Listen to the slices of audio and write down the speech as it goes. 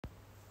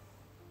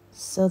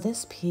So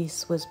this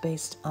piece was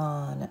based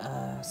on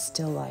a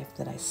still life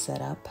that I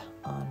set up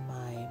on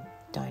my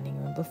dining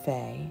room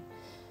buffet,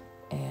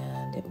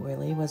 and it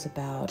really was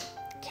about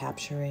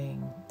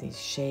capturing these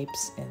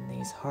shapes and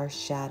these harsh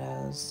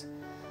shadows,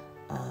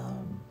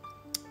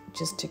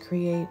 just to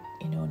create,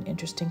 an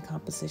interesting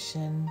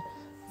composition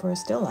for a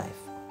still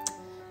life.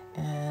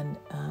 And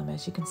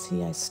as you can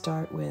see, I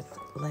start with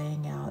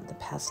laying out the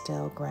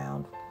pastel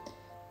ground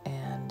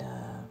and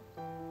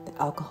the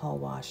alcohol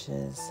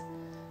washes.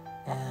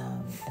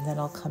 And then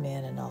I'll come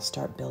in and I'll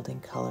start building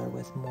color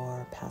with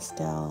more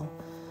pastel.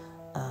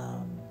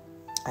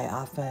 I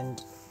often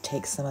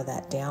take some of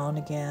that down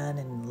again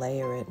and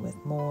layer it with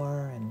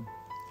more and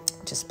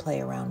just play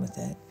around with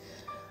it.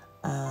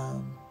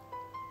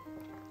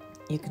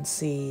 You can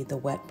see the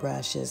wet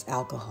brush is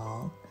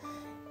alcohol,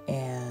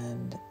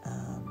 and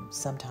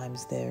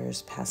sometimes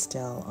there's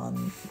pastel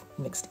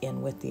mixed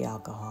in with the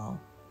alcohol.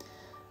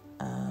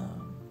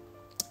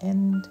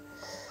 And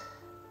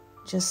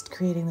just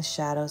creating the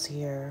shadows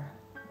here,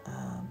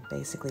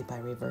 basically by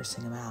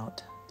reversing them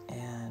out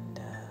and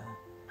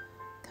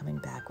coming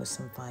back with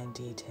some fine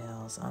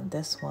details. On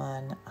this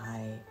one,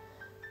 I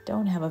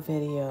don't have a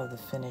video of the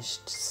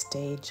finished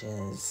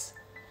stages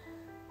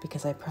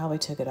because I probably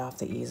took it off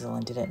the easel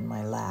and did it in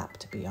my lap,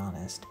 to be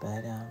honest.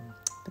 But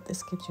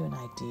this gives you an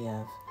idea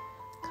of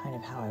kind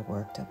of how I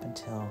worked up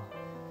until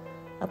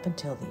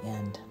the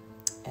end.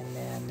 And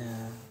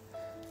then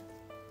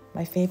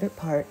my favorite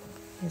part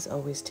is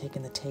always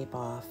taking the tape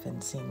off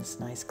and seeing this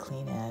nice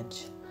clean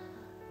edge.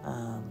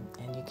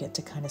 And you get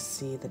to kind of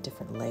see the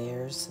different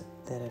layers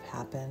that have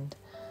happened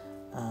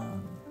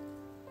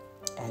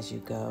as you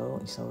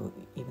go. So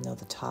even though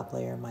the top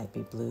layer might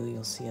be blue,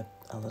 you'll see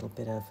a little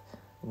bit of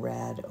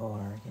red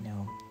or,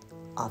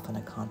 often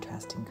a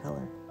contrasting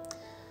color.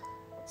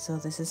 So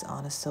this is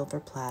on a silver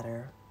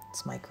platter.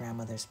 It's my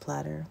grandmother's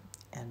platter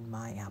and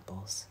my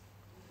apples.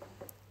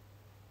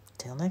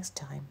 Till next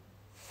time.